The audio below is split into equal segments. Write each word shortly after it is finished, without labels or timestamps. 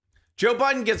Joe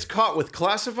Biden gets caught with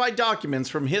classified documents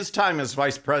from his time as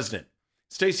vice president.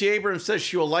 Stacey Abrams says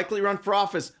she will likely run for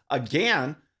office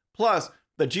again. Plus,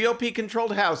 the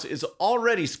GOP-controlled House is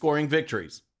already scoring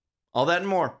victories. All that and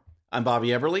more. I'm Bobby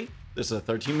Eberle. This is a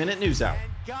 13-minute news hour.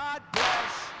 And God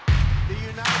bless the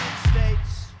United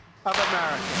States of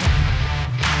America.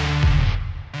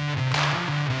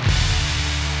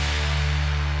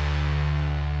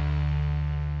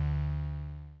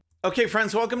 Okay,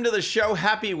 friends, welcome to the show.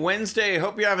 Happy Wednesday. I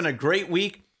hope you're having a great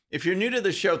week. If you're new to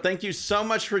the show, thank you so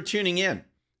much for tuning in.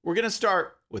 We're going to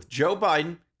start with Joe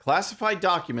Biden, classified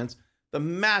documents, the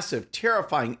massive,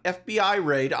 terrifying FBI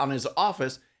raid on his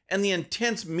office, and the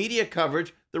intense media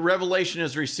coverage the revelation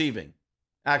is receiving.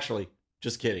 Actually,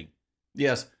 just kidding.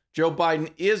 Yes, Joe Biden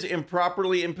is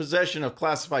improperly in possession of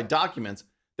classified documents.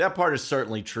 That part is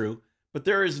certainly true. But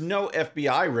there is no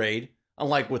FBI raid,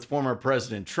 unlike with former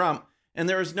President Trump, and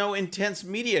there is no intense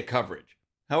media coverage.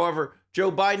 However,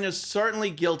 Joe Biden is certainly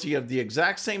guilty of the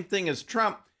exact same thing as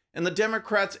Trump, and the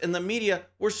Democrats and the media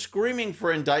were screaming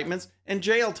for indictments and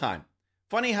jail time.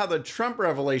 Funny how the Trump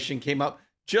revelation came up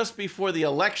just before the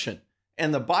election,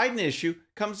 and the Biden issue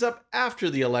comes up after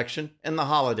the election and the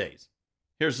holidays.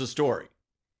 Here's the story.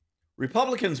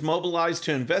 Republicans mobilized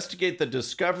to investigate the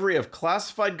discovery of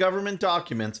classified government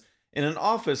documents in an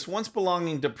office once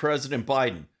belonging to President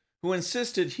Biden, who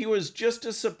insisted he was just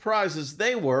as surprised as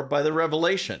they were by the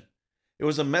revelation. It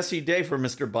was a messy day for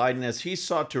Mr. Biden as he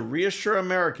sought to reassure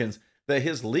Americans that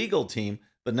his legal team,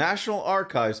 the National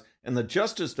Archives, and the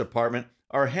Justice Department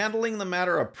are handling the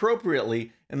matter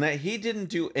appropriately and that he didn't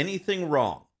do anything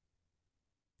wrong.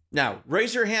 Now,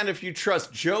 raise your hand if you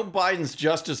trust Joe Biden's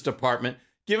Justice Department,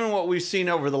 given what we've seen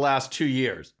over the last 2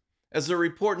 years. As the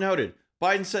report noted,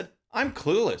 Biden said, "I'm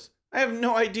clueless. I have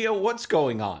no idea what's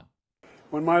going on."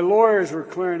 When my lawyers were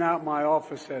clearing out my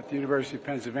office at the University of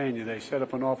Pennsylvania, they set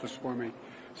up an office for me,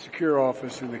 secure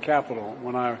office in the Capitol.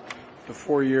 The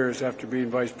 4 years after being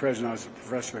vice president, I was a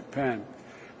professor at Penn.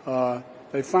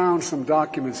 They found some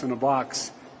documents in a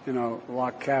box in a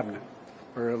locked cabinet,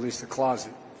 or at least a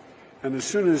closet. And as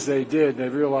soon as they did, they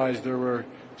realized there were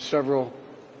several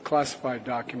classified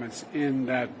documents in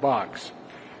that box.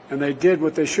 And they did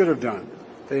what they should have done.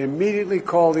 They immediately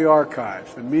called the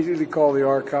archives,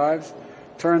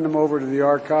 turned them over to the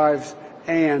archives,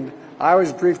 and I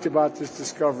was briefed about this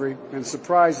discovery and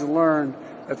surprised to learn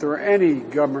that there were any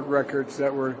government records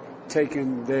that were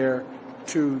taken there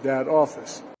to that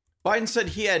office. Biden said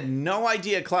he had no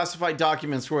idea classified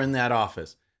documents were in that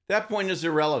office. That point is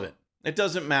irrelevant. It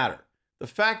doesn't matter. The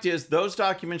fact is, those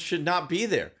documents should not be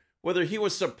there, whether he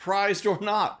was surprised or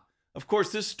not. Of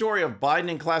course, this story of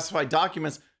Biden and classified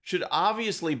documents should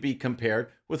obviously be compared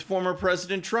with former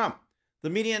President Trump. The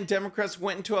media and Democrats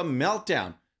went into a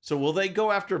meltdown. So will they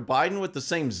go after Biden with the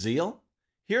same zeal?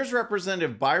 Here's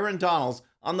Representative Byron Donalds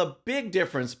on the big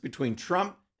difference between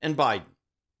Trump and Biden.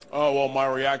 Oh, well, my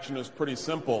reaction is pretty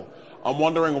simple. I'm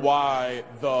wondering why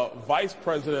the Vice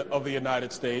President of the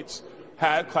United States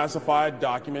had classified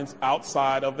documents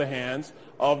outside of the hands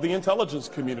of the intelligence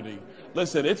community.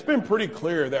 Listen, it's been pretty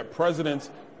clear that presidents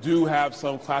do have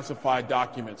some classified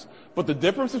documents. But the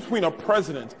difference between a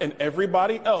president and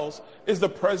everybody else is the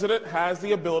president has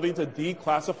the ability to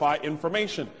declassify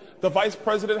information. The vice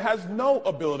president has no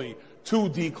ability to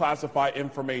declassify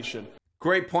information.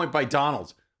 Great point by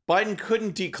Donalds. Biden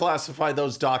couldn't declassify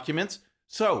those documents,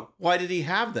 so why did he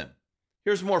have them?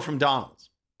 Here's more from Donalds.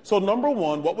 So number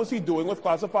one, what was he doing with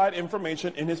classified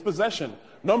information in his possession?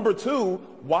 Number two,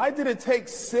 why did it take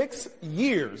 6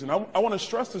 years? And I want to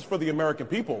stress this for the American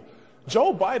people.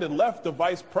 Joe Biden left the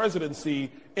vice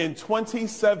presidency in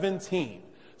 2017.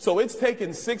 So it's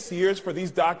taken 6 years for these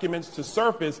documents to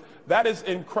surface. That is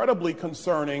incredibly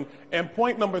concerning. And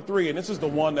point number three, and this is the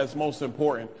one that's most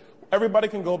important. Everybody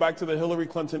can go back to the Hillary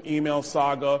Clinton email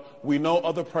saga. We know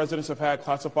other presidents have had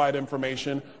classified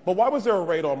information. But why was there a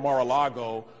raid on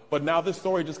Mar-a-Lago? But now this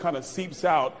story just kind of seeps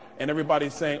out and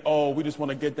everybody's saying, oh, we just want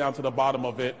to get down to the bottom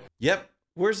of it. Yep.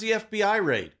 Where's the FBI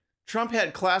raid? Trump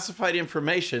had classified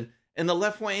information and the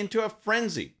left went into a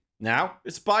frenzy. Now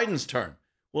it's Biden's turn.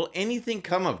 Will anything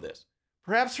come of this?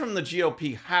 Perhaps from the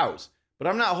GOP House, but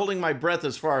I'm not holding my breath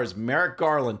as far as Merrick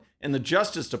Garland and the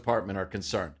Justice Department are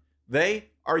concerned. They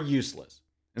are useless.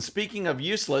 And speaking of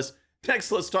useless,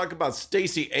 next let's talk about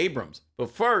Stacey Abrams. But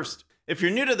first, if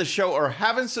you're new to the show or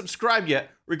haven't subscribed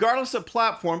yet, regardless of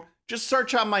platform, just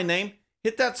search out my name,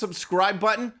 hit that subscribe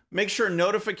button, make sure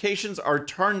notifications are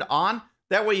turned on.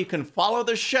 That way you can follow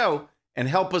the show and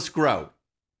help us grow.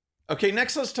 Okay,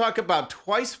 next let's talk about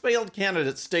twice failed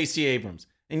candidate Stacey Abrams.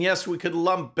 And yes, we could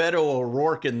lump Beto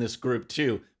O'Rourke in this group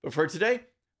too. But for today,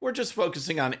 we're just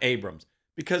focusing on Abrams.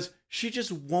 because she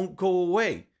just won't go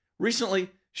away. Recently,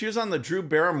 she was on the Drew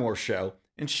Barrymore show,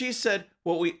 and she said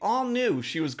what we all knew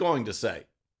she was going to say.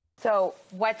 So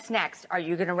what's next? Are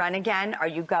you going to run again? Are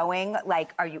you going?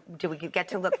 Do we get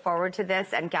to look forward to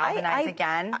this and galvanize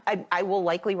again? I will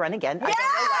likely run again. Yes!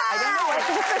 I don't know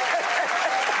what.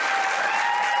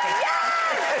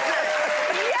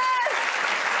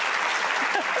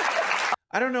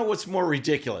 I don't know what's more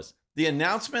ridiculous, the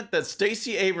announcement that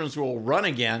Stacey Abrams will run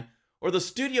again, or the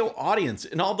studio audience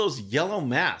in all those yellow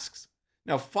masks.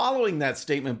 Now, following that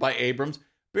statement by Abrams,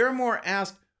 Barrymore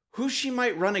asked who she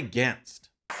might run against.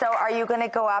 So are you going to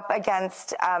go up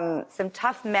against some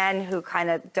tough men who kind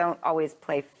of don't always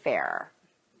play fair?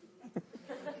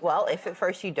 Well, if at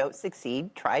first you don't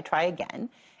succeed, try again.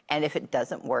 And if it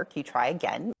doesn't work, you try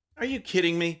again. Are you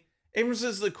kidding me? Abrams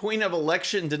is the queen of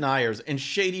election deniers and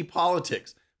shady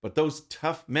politics, but those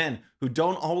tough men who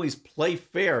don't always play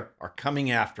fair are coming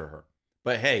after her.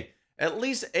 But hey, at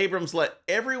least Abrams let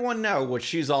everyone know what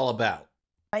she's all about.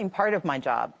 I'm part of my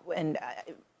job, and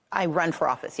I run for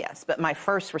office, yes, but my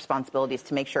first responsibility is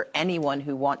to make sure anyone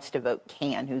who wants to vote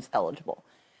can, who's eligible.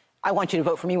 I want you to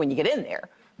vote for me when you get in there,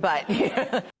 but...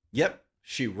 Yep,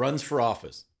 she runs for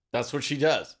office. That's what she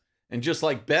does. And just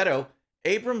like Beto,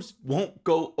 Abrams won't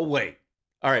go away.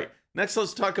 All right, next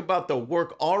let's talk about the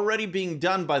work already being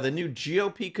done by the new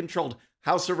GOP-controlled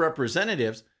House of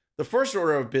Representatives. The first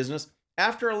order of business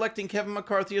after electing Kevin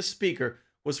McCarthy as Speaker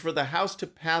was for the House to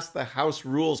pass the House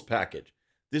Rules package.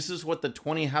 This is what the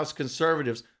 20 House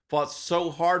conservatives fought so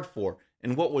hard for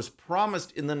and what was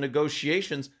promised in the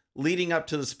negotiations leading up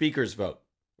to the Speaker's vote.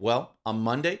 Well, on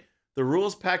Monday, the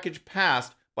rules package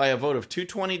passed by a vote of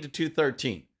 220 to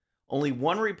 213. Only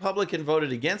one Republican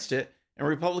voted against it, and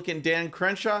Republican Dan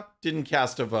Crenshaw didn't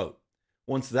cast a vote.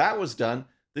 Once that was done,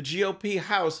 the GOP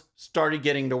House started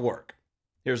getting to work.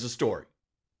 Here's the story.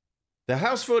 The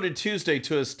House voted Tuesday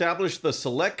to establish the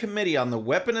Select Committee on the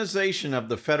Weaponization of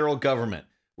the Federal Government,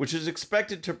 which is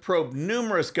expected to probe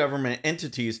numerous government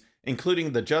entities,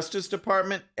 including the Justice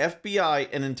Department, FBI,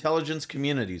 and intelligence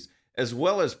communities, as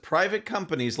well as private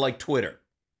companies like Twitter.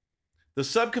 The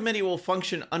subcommittee will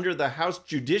function under the House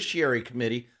Judiciary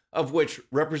Committee, of which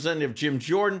Representative Jim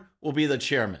Jordan will be the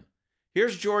chairman.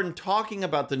 Here's Jordan talking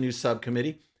about the new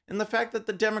subcommittee and the fact that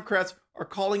the Democrats are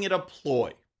calling it a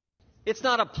ploy. It's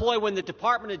not a ploy when the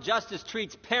Department of Justice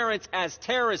treats parents as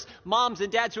terrorists, moms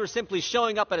and dads who are simply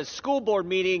showing up at a school board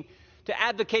meeting to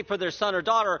advocate for their son or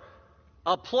daughter.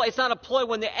 It's not a ploy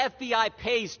when the FBI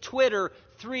pays Twitter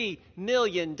 $3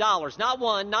 million, not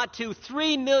one, not two,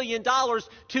 $3 million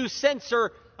to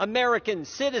censor American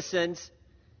citizens.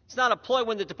 It's not a ploy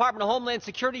when the Department of Homeland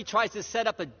Security tries to set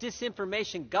up a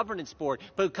disinformation governance board,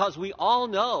 because we all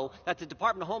know that the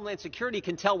Department of Homeland Security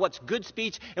can tell what's good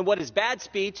speech and what is bad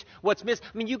speech, what's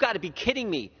you got to be kidding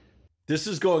me. This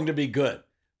is going to be good.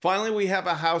 Finally, we have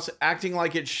a House acting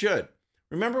like it should.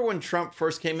 Remember when Trump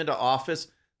first came into office?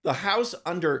 The House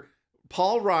under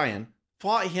Paul Ryan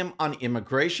fought him on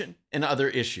immigration and other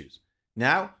issues.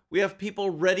 Now we have people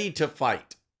ready to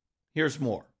fight. Here's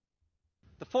more.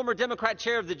 The former Democrat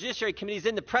chair of the Judiciary Committee is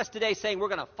in the press today saying we're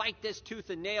going to fight this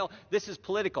tooth and nail. This is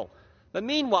political. But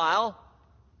meanwhile,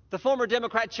 the former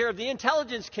Democrat chair of the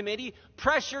Intelligence Committee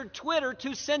pressured Twitter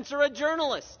to censor a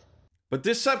journalist. But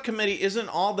this subcommittee isn't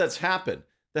all that's happened.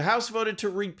 The House voted to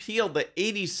repeal the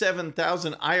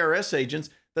 87,000 IRS agents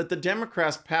that the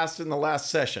Democrats passed in the last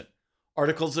session.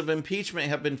 Articles of impeachment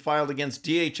have been filed against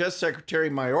DHS Secretary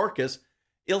Mayorkas.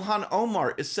 Ilhan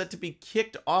Omar is set to be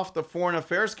kicked off the Foreign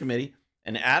Affairs Committee,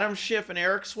 and Adam Schiff and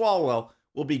Eric Swalwell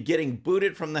will be getting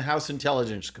booted from the House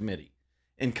Intelligence Committee.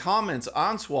 In comments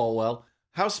on Swalwell,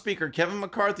 House Speaker Kevin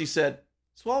McCarthy said,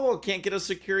 Swalwell can't get a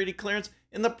security clearance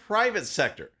in the private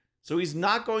sector, so he's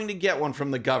not going to get one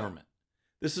from the government.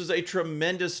 This is a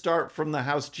tremendous start from the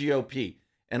House GOP,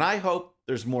 and I hope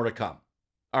there's more to come.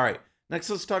 All right,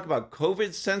 next let's talk about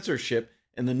COVID censorship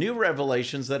and the new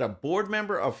revelations that a board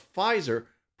member of Pfizer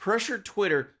pressured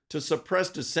Twitter to suppress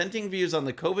dissenting views on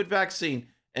the COVID vaccine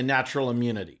and natural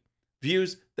immunity.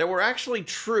 Views that were actually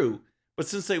true, but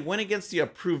since they went against the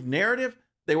approved narrative,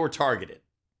 they were targeted.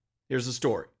 Here's the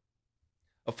story.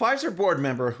 A Pfizer board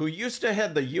member who used to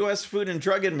head the U.S. Food and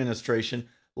Drug Administration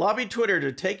lobbied Twitter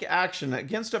to take action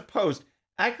against a post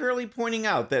accurately pointing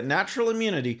out that natural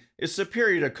immunity is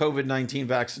superior to COVID-19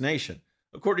 vaccination,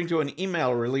 according to an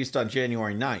email released on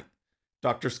January 9th.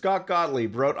 Dr. Scott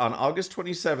Gottlieb wrote on August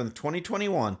 27,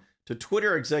 2021, to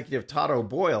Twitter executive Todd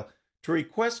O'Boyle to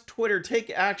request Twitter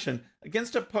take action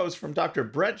against a post from Dr.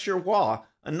 Brett Giroir,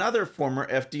 another former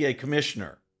FDA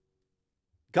commissioner.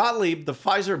 Gottlieb, the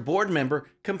Pfizer board member,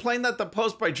 complained that the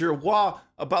post by Giroir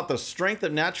about the strength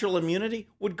of natural immunity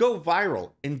would go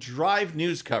viral and drive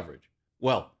news coverage.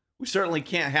 Well, we certainly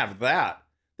can't have that.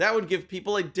 That would give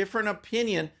people a different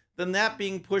opinion than that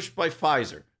being pushed by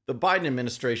Pfizer, the Biden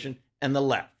administration, and the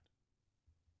left.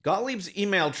 Gottlieb's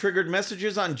email triggered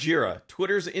messages on Jira,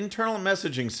 Twitter's internal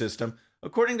messaging system,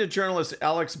 according to journalist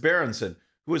Alex Berenson,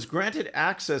 who was granted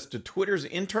access to Twitter's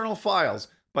internal files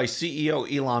by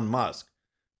CEO Elon Musk.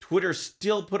 Twitter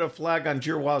still put a flag on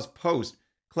Giroir's post,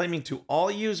 claiming to all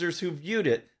users who viewed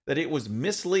it that it was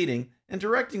misleading and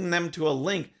directing them to a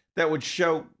link that would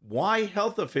show why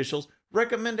health officials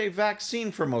recommend a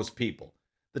vaccine for most people.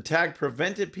 The tag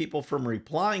prevented people from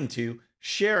replying to,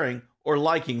 sharing, or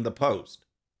liking the post.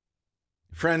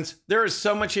 Friends, there is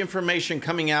so much information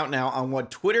coming out now on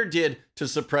what Twitter did to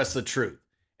suppress the truth.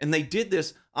 And they did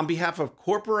this on behalf of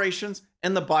corporations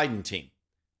and the Biden team.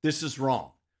 This is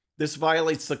wrong. This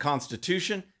violates the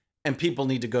Constitution, and people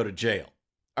need to go to jail.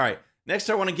 All right, next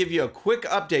I want to give you a quick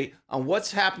update on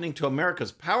what's happening to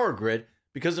America's power grid,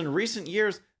 because in recent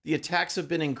years, the attacks have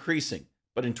been increasing.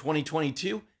 But in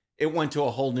 2022, it went to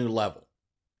a whole new level.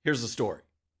 Here's the story.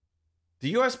 The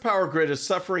U.S. power grid is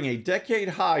suffering a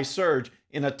decade-high surge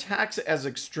in attacks as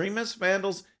extremists,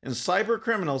 vandals, and cyber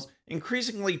criminals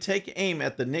increasingly take aim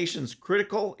at the nation's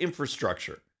critical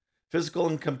infrastructure. Physical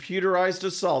and computerized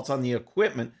assaults on the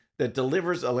equipment that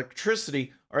delivers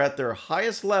electricity are at their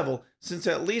highest level since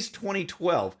at least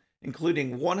 2012,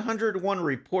 including 101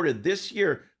 reported this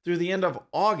year through the end of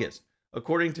August,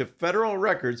 according to federal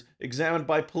records examined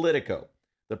by Politico.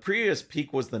 The previous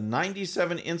peak was the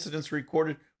 97 incidents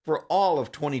recorded for all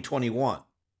of 2021.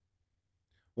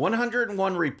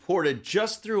 101 reported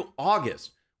just through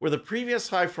August, where the previous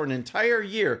high for an entire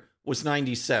year was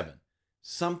 97.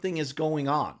 Something is going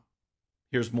on.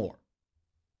 Here's more.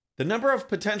 The number of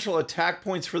potential attack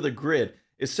points for the grid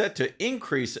is set to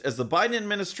increase as the Biden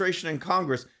administration and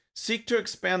Congress seek to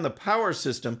expand the power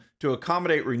system to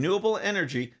accommodate renewable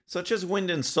energy such as wind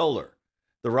and solar.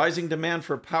 The rising demand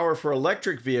for power for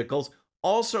electric vehicles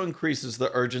also increases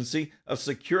the urgency of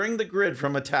securing the grid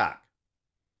from attack.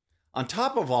 On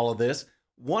top of all of this,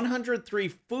 103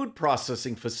 food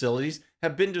processing facilities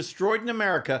have been destroyed in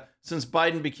America since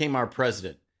Biden became our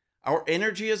president. Our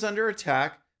energy is under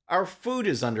attack, our food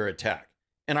is under attack,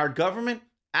 and our government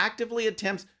actively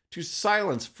attempts to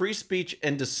silence free speech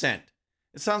and dissent.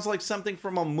 It sounds like something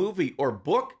from a movie or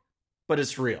book, but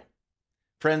it's real.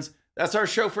 Friends, that's our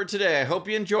show for today. I hope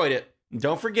you enjoyed it. And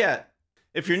don't forget,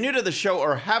 if you're new to the show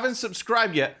or haven't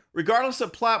subscribed yet, regardless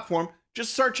of platform,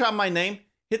 just search out my name,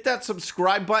 hit that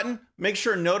subscribe button, make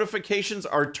sure notifications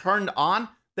are turned on.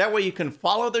 That way you can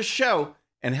follow the show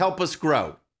and help us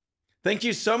grow. Thank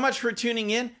you so much for tuning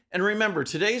in. And remember,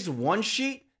 today's one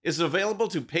sheet is available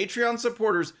to Patreon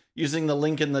supporters using the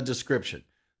link in the description.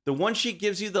 The one sheet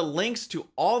gives you the links to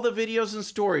all the videos and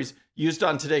stories used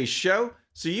on today's show,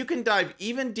 so you can dive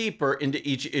even deeper into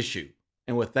each issue.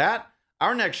 And with that,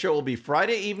 our next show will be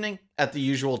Friday evening at the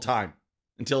usual time.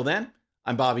 Until then,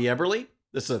 I'm Bobby Eberle.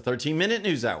 This is a 13-minute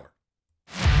news hour.